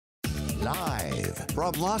Live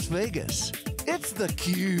from Las Vegas, it's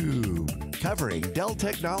theCUBE, covering Dell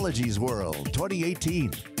Technologies World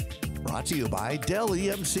 2018. Brought to you by Dell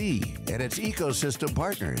EMC and its ecosystem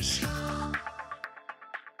partners.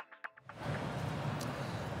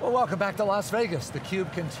 Well, welcome back to Las Vegas.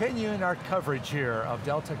 theCUBE continuing our coverage here of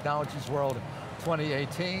Dell Technologies World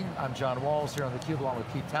 2018. I'm John Walls here on theCUBE along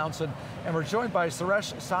with Keith Townsend, and we're joined by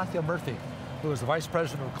Suresh Sathyamurthy, who is the Vice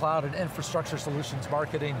President of Cloud and Infrastructure Solutions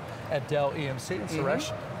Marketing at Dell EMC. And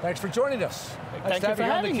Suresh, thanks for joining us. Thank you for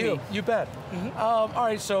having me. You bet. All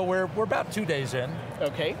right, so we're about 2 days in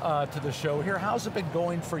to the show here. How's it been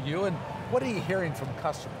going for you, and what are you hearing from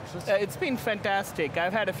customers? It's been fantastic.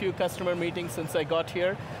 I've had a few customer meetings since I got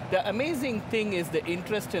here. The amazing thing is the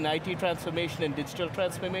interest in IT transformation and digital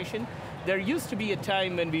transformation. There used to be a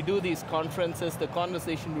time when we do these conferences, the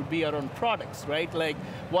conversation would be around products, right? Like,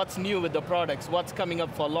 what's new with the products, what's coming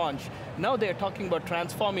up for launch. Now they're talking about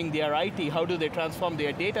transforming their IT, how do they transform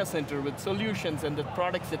their data center with solutions and the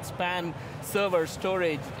products that span server,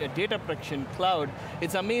 storage, data protection, cloud.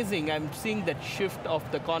 It's amazing, I'm seeing that shift of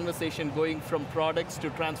the conversation going from products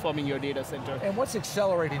to transforming your data center. And what's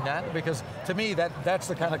accelerating that? Because to me, that's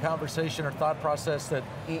the kind of conversation or thought process that,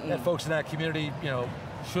 that folks in that community,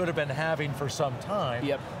 should have been having for some time.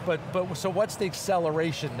 Yep. But so what's the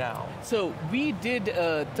acceleration now? So we did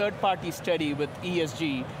a third-party study with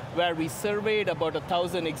ESG where we surveyed about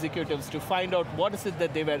 1,000 executives to find out what is it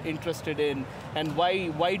that they were interested in and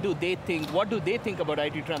what do they think about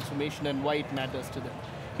IT transformation and why it matters to them.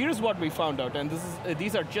 Here's what we found out, and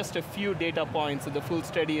these are just a few data points, and the full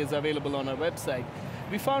study is available on our website.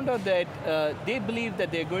 We found out that they believe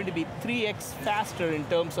that they're going to be 3x faster in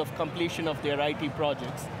terms of completion of their IT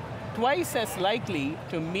projects, twice as likely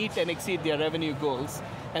to meet and exceed their revenue goals,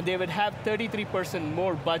 and they would have 33%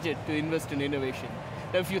 more budget to invest in innovation.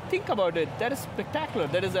 Now if you think about it, that is spectacular,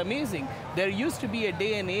 that is amazing. There used to be a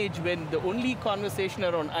day and age when the only conversation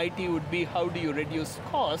around IT would be how do you reduce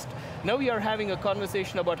cost. Now we are having a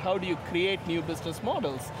conversation about how do you create new business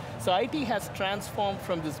models. So IT has transformed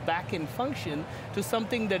from this back-end function to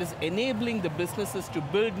something that is enabling the businesses to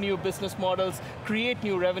build new business models, create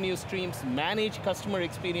new revenue streams, manage customer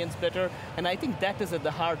experience better, and I think that is at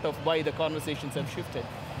the heart of why the conversations have shifted.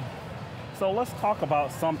 So let's talk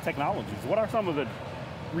about some technologies. What are some of the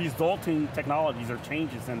resulting technologies or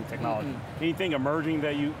changes in technology? Anything emerging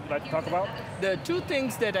that you like to talk about? The two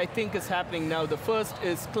things that I think is happening now, the first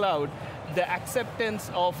is cloud, the acceptance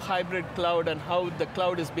of hybrid cloud and how the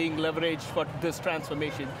cloud is being leveraged for this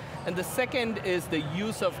transformation. And the second is the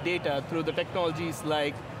use of data through the technologies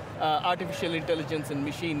like artificial intelligence and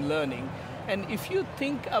machine learning. And if you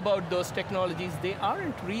think about those technologies, they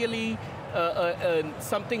aren't really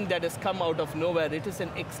something that has come out of nowhere. It is an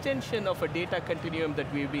extension of a data continuum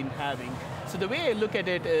that we've been having. So the way I look at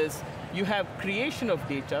it is, you have creation of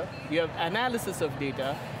data, you have analysis of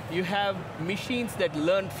data, you have machines that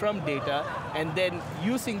learn from data, and then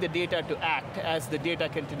using the data to act as the data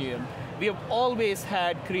continuum. We have always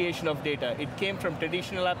had creation of data. It came from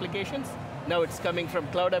traditional applications, now it's coming from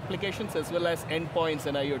cloud applications as well as endpoints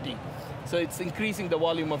and IoT. So it's increasing the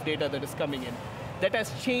volume of data that is coming in. That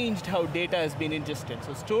has changed how data has been ingested.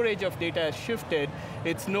 So storage of data has shifted.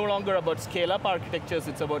 It's no longer about scale-up architectures,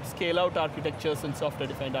 it's about scale-out architectures and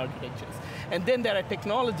software-defined architectures. And then there are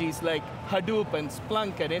technologies like Hadoop and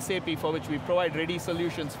Splunk and SAP for which we provide ready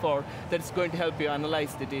solutions for that's going to help you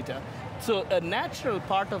analyze the data. So a natural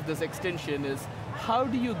part of this extension is how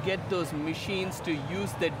do you get those machines to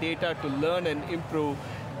use the data to learn and improve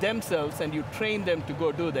themselves, and you train them to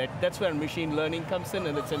go do that. That's where machine learning comes in,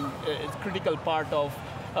 and it's a critical part of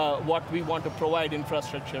what we want to provide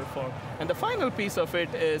infrastructure for. And the final piece of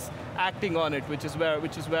it is acting on it, which is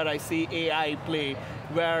where I see AI play,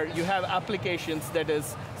 where you have applications that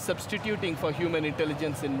is substituting for human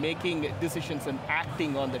intelligence in making decisions and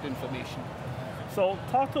acting on that information. So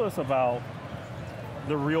talk to us about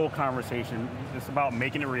the real conversation. It's about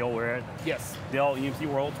making it real. We're at Dell EMC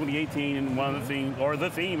World 2018, and one of the things, or the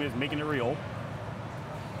theme is making it real.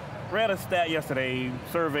 Read a stat yesterday,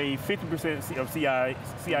 survey 50% of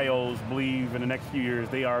CIOs believe in the next few years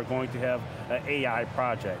they are going to have an AI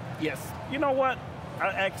project. Yes. You know what? I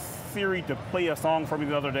asked Siri to play a song for me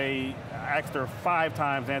the other day. I asked her 5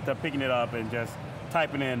 times and ended up picking it up and just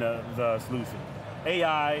typing in the solution.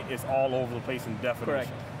 AI is all over the place in definition.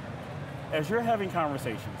 Correct. As you're having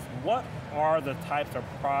conversations, what are the types of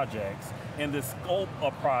projects and the scope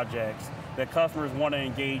of projects that customers want to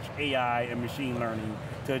engage AI and machine learning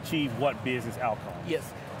to achieve what business outcomes?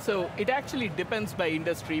 Yes, so it actually depends by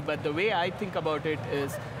industry, but the way I think about it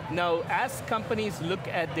is, now as companies look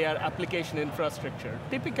at their application infrastructure,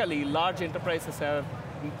 typically large enterprises have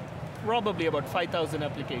probably about 5,000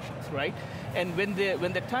 applications, right? And when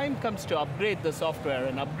the time comes to upgrade the software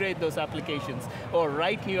and upgrade those applications, or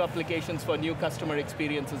write new applications for new customer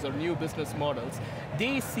experiences or new business models,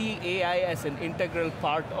 they see AI as an integral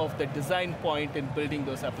part of the design point in building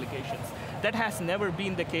those applications. That has never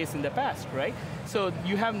been the case in the past, right? So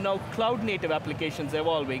you have now cloud-native applications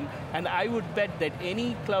evolving, and I would bet that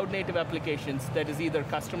any cloud-native applications that is either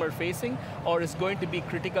customer-facing or is going to be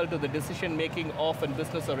critical to the decision-making of a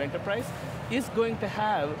business or enterprise is going to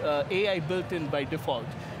have AI built in by default.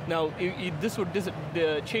 Now, this would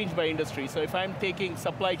change by industry. So if I'm taking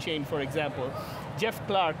supply chain, for example, Jeff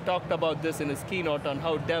Clark talked about this in his keynote on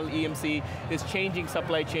how Dell EMC is changing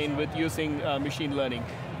supply chain with using machine learning.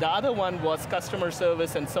 The other one was customer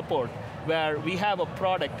service and support, where we have a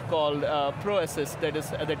product called ProAssist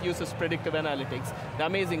that uses predictive analytics. The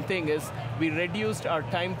amazing thing is we reduced our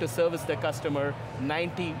time to service the customer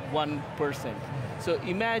 91%. So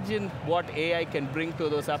imagine what AI can bring to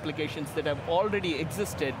those applications that have already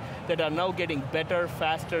existed, that are now getting better,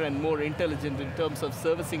 faster, and more intelligent in terms of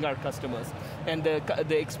servicing our customers. And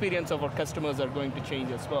the experience of our customers are going to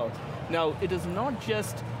change as well. Now, it is not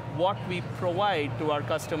just what we provide to our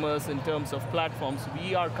customers in terms of platforms.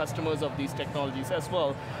 We are customers of these technologies as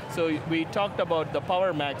well. So we talked about the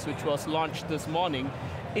PowerMax, which was launched this morning.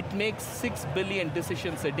 It makes 6 billion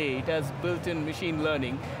decisions a day. It has built-in machine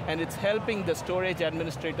learning, and it's helping the storage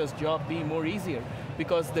administrator's job be more easier,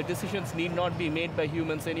 because the decisions need not be made by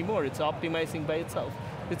humans anymore. It's optimizing by itself.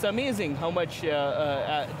 It's amazing how much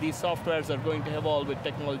these softwares are going to evolve with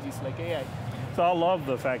technologies like AI. So I love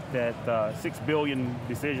the fact that 6 billion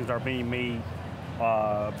decisions are being made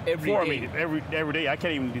every day. I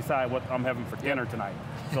can't even decide what I'm having for dinner tonight.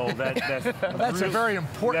 So that's a very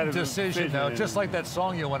important decision, though, just like that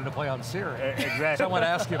song you wanted to play on Siri. Exactly. I want to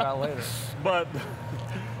ask you about later. But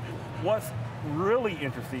what's really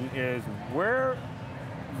interesting is where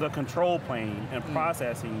the control plane and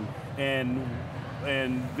processing and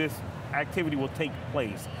this activity will take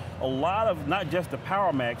place. A lot of, not just the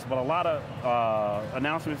PowerMax, but a lot of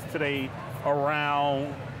announcements today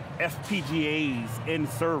around FPGAs in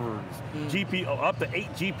servers, up to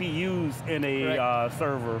 8 GPUs in a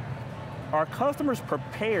server. Are customers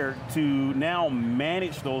prepared to now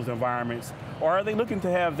manage those environments, or are they looking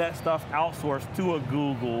to have that stuff outsourced to a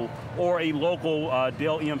Google or a local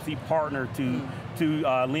Dell EMC partner to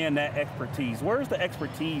lend that expertise? Where's the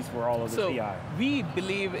expertise for all of this AI? We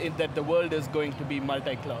believe that the world is going to be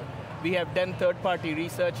multi-cloud. We have done third-party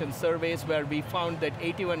research and surveys where we found that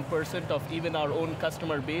 81% of even our own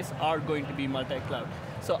customer base are going to be multi-cloud.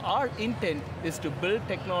 So our intent is to build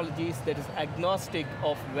technologies that is agnostic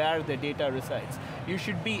of where the data resides. You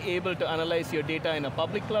should be able to analyze your data in a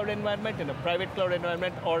public cloud environment, in a private cloud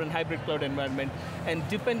environment, or in a hybrid cloud environment. And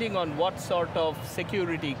depending on what sort of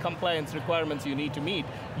security, compliance requirements you need to meet,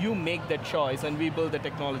 you make that choice and we build the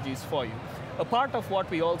technologies for you. A part of what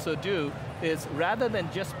we also do is, rather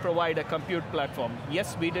than just provide a compute platform,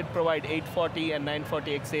 yes, we did provide 840 and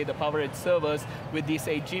 940XA, the PowerEdge servers, with these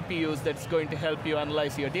 8 GPUs that's going to help you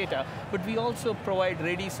analyze your data, but we also provide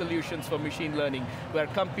ready solutions for machine learning, where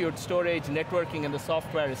compute, storage, networking, and the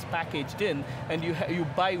software is packaged in, and you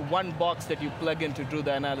buy one box that you plug in to do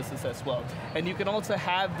the analysis as well. And you can also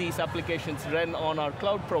have these applications run on our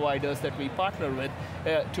cloud providers that we partner with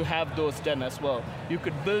to have those done as well. You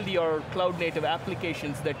could build your cloud-native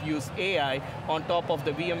applications that use AI on top of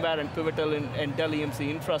the VMware and Pivotal and Dell EMC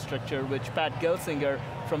infrastructure, which Pat Gelsinger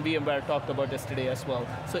from VMware talked about yesterday as well.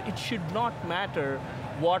 So it should not matter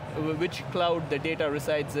which cloud the data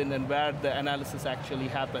resides in and where the analysis actually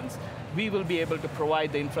happens. We will be able to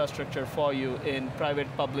provide the infrastructure for you in private,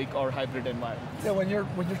 public, or hybrid environments. Yeah, when you're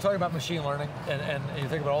talking about machine learning and you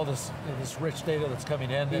think about all this this rich data that's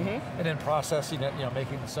coming in and then processing it,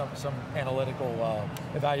 making some analytical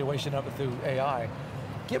evaluation of it through AI.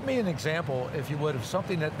 Give me an example, if you would, of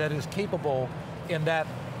something that is capable in that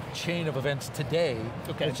chain of events today.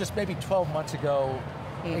 Okay. It's just maybe 12 months ago,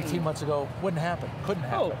 18 months ago, wouldn't happen, couldn't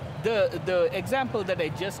happen. The example that I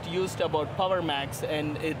just used about PowerMax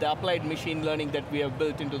and the applied machine learning that we have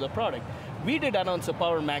built into the product. We did announce a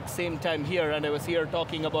PowerMax same time here, and I was here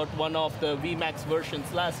talking about one of the VMax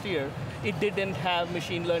versions last year. It didn't have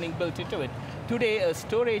machine learning built into it. Today, a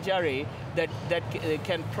storage array that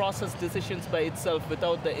can process decisions by itself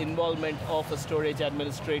without the involvement of a storage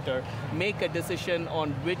administrator, make a decision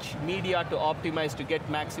on which media to optimize to get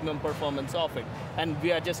maximum performance of it. And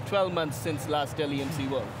we are just 12 months since last Dell EMC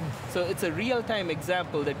World. So it's a real-time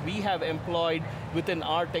example that we have employed within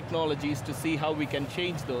our technologies to see how we can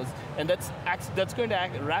change those. And that's going to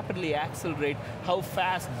rapidly accelerate how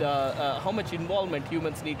fast, how much involvement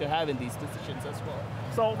humans need to have in these these decisions as well.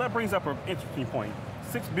 So that brings up an interesting point.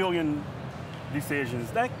 6 billion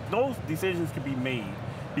decisions, those decisions can be made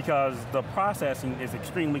because the processing is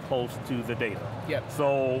extremely close to the data. Yep.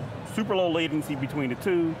 So super low latency between the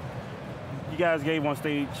two. You guys gave on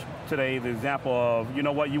stage today the example of, you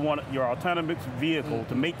know what, you want your autonomous vehicle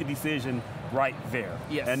to make the decision right there,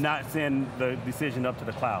 yes, and not send the decision up to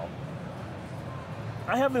the cloud.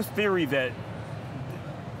 I have this theory that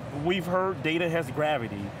we've heard data has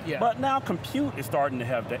gravity, but now compute is starting to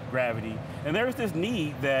have that gravity, and there's this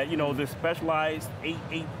need that, you know, this specialized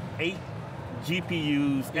eight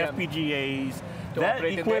GPUs, FPGAs, that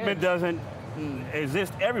equipment doesn't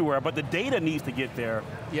exist everywhere, but the data needs to get there.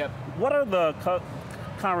 Yep. What are the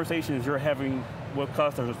conversations you're having with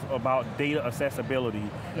customers about data accessibility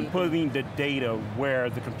and putting the data where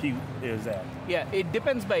the compute is at? Yeah, it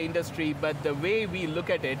depends by industry, but the way we look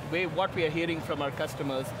at it, what we are hearing from our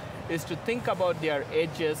customers is to think about their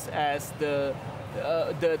edges as the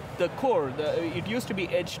core. It used to be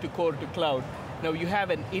edge to core to cloud. Now you have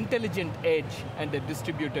an intelligent edge and a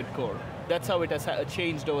distributed core. That's how it has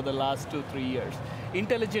changed over the last 2-3 years.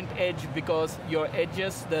 Intelligent edge because your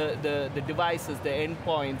edges, the devices, the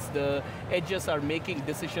endpoints, the edges are making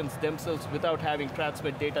decisions themselves without having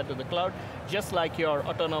transferred data to the cloud. Just like your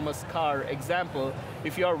autonomous car example,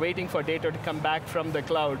 if you're waiting for data to come back from the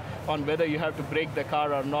cloud on whether you have to brake the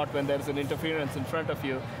car or not when there's an interference in front of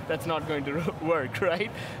you, that's not going to work,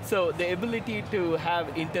 right? So the ability to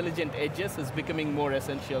have intelligent edges is becoming more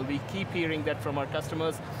essential. We keep hearing that from our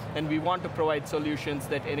customers, and we want to provide solutions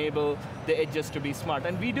that enable the edges to be smart.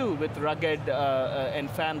 And we do with rugged and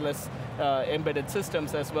fanless embedded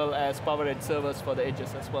systems, as well as power edge servers for the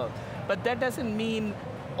edges as well. But that doesn't mean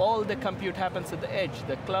all the compute happens at the edge.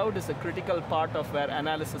 The cloud is a critical part of where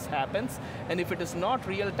analysis happens, and if it is not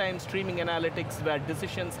real-time streaming analytics where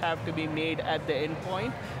decisions have to be made at the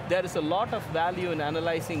endpoint, there is a lot of value in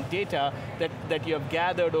analyzing data that you have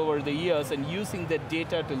gathered over the years and using that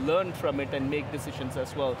data to learn from it and make decisions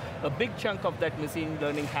as well. A big chunk of that machine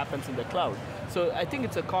learning happens in the cloud. So I think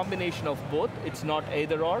it's a combination of both. It's not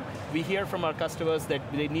either or. We hear from our customers that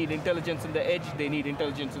they need intelligence in the edge, they need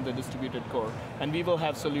intelligence in the distributed core, and we will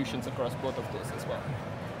have solutions across both of those as well.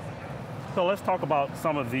 So let's talk about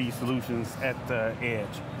some of these solutions at the edge.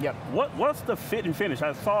 Yep. What's the fit and finish?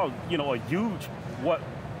 I saw, you know, a huge, what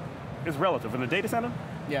is relative in the data center?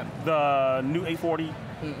 Yeah. The new 840,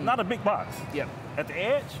 not a big box. Yeah. At the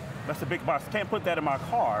edge, that's a big box. Can't put that in my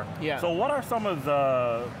car. Yeah. So what are some of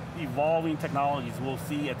the evolving technologies we'll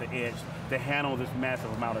see at the edge to handle this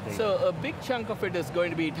massive amount of data? So a big chunk of it is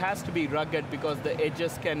going to be, it has to be rugged because the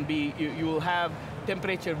edges can be, you will have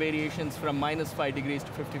temperature variations from -5 degrees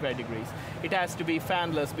to 55 degrees. It has to be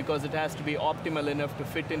fanless because it has to be optimal enough to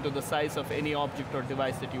fit into the size of any object or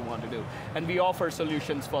device that you want to do. And we offer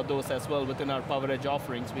solutions for those as well. Within our PowerEdge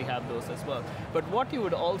offerings, we have those as well. But what you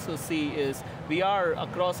would also see is, we are,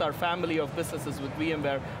 across our family of businesses with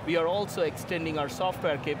VMware, we are also extending our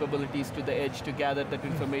software capabilities to the edge to gather that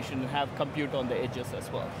information and have compute on the edges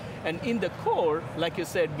as well. And in the core, like you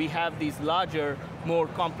said, we have these larger, more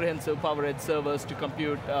comprehensive PowerEdge servers to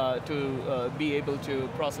compute, to be able to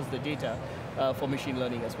process the data for machine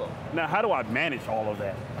learning as well. Now, how do I manage all of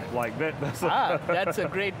that? Like that's a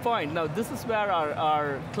great point. Now, this is where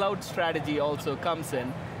our cloud strategy also comes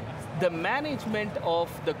in. The management of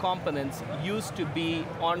the components used to be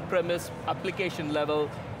on-premise application level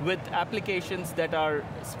with applications that are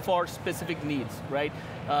for specific needs, right?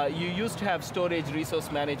 You used to have storage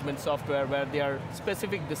resource management software where their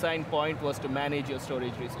specific design point was to manage your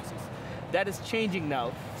storage resources. That is changing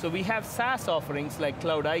now. So we have SaaS offerings like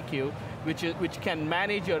Cloud IQ, which can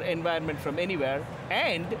manage your environment from anywhere,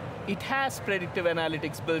 and it has predictive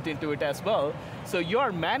analytics built into it as well. So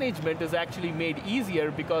your management is actually made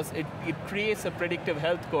easier because it creates a predictive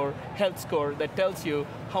health score that tells you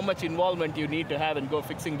how much involvement you need to have in go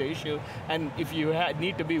fixing the issue. And if you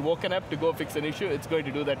need to be woken up to go fix an issue, it's going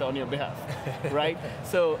to do that on your behalf, right?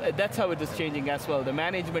 So that's how it is changing as well. The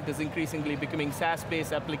management is increasingly becoming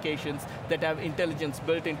SaaS-based applications that have intelligence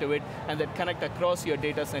built into it and that connect across your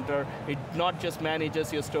data center. It not just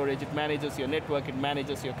manages your storage, it manages your network, it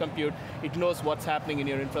manages your compute, it knows what's happening in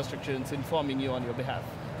your infrastructure and it's informing you on your behalf.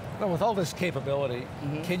 Well, with all this capability,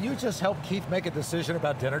 can you just help Keith make a decision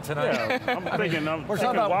about dinner tonight? Yeah, we're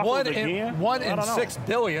talking about one in 6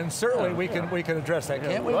 billion. Certainly, we can address that,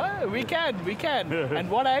 can't we? Well, we can.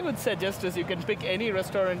 And what I would suggest is you can pick any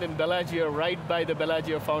restaurant in Bellagio right by the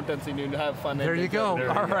Bellagio fountains, and you have fun. There you go.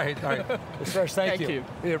 All right. Suresh, thank you.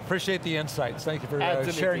 We appreciate the insights. Thank you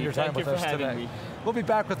for sharing your time with us today. We'll be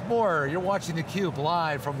back with more. You're watching theCUBE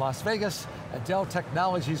live from Las Vegas at Dell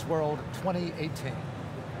Technologies World 2018.